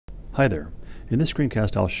Hi there. In this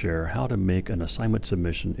screencast I'll share how to make an assignment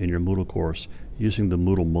submission in your Moodle course using the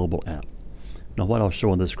Moodle mobile app. Now what I'll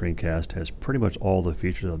show in this screencast has pretty much all the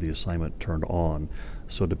features of the assignment turned on,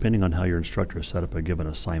 so depending on how your instructor set up a given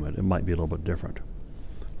assignment, it might be a little bit different.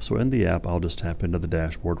 So in the app I'll just tap into the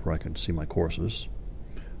dashboard where I can see my courses.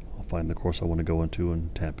 I'll find the course I want to go into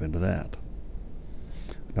and tap into that.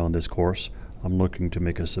 Now in this course I'm looking to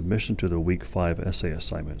make a submission to the week 5 essay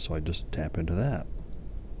assignment, so I just tap into that.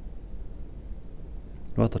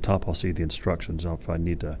 Now at the top I'll see the instructions. Now if I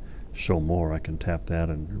need to show more, I can tap that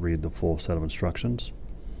and read the full set of instructions.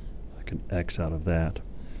 I can X out of that,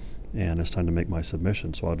 and it's time to make my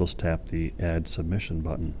submission, so I'll just tap the Add Submission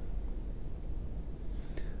button.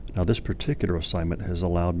 Now this particular assignment has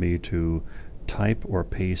allowed me to type or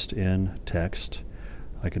paste in text.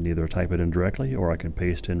 I can either type it in directly or I can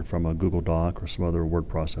paste in from a Google Doc or some other word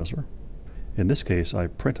processor. In this case, I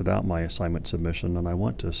printed out my assignment submission and I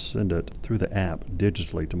want to send it through the app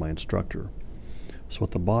digitally to my instructor. So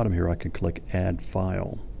at the bottom here I can click Add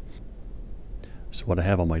File. So what I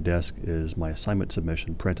have on my desk is my assignment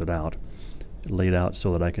submission printed out, laid out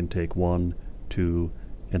so that I can take 1, 2,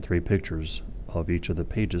 and 3 pictures of each of the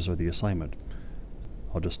pages of the assignment.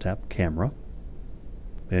 I'll just tap Camera,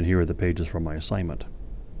 and here are the pages for my assignment.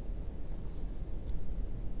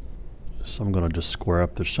 So I'm going to just square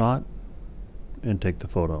up the shot and take the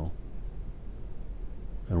photo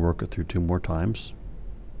and work it through 2 more times.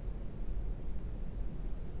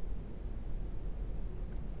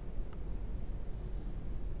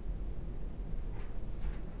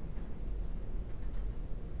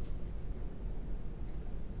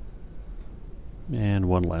 And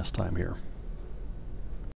 1 last time here.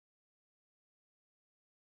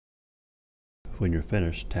 When you're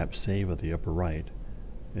finished, tap Save at the upper right,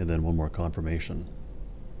 and then 1 more confirmation.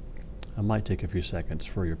 It might take a few seconds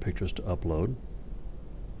for your pictures to upload.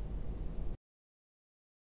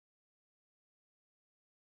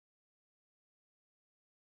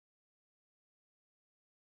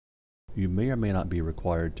 You may or may not be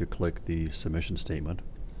required to click the submission statement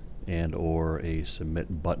and or a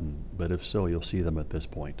submit button, but if so, you'll see them at this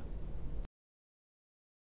point.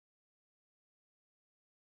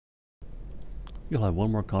 You'll have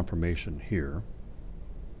 1 more confirmation here,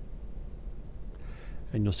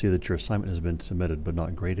 and you'll see that your assignment has been submitted but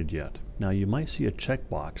not graded yet. Now you might see a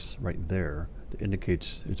checkbox right there that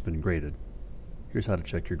indicates it's been graded. Here's how to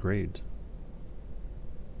check your grades.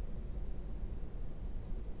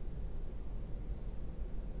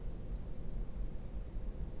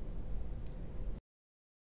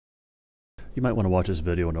 You might want to watch this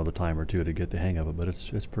video another time or two to get the hang of it, but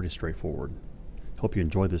it's pretty straightforward. Hope you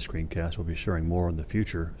enjoyed this screencast. We'll be sharing more in the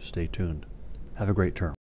future. Stay tuned. Have a great term.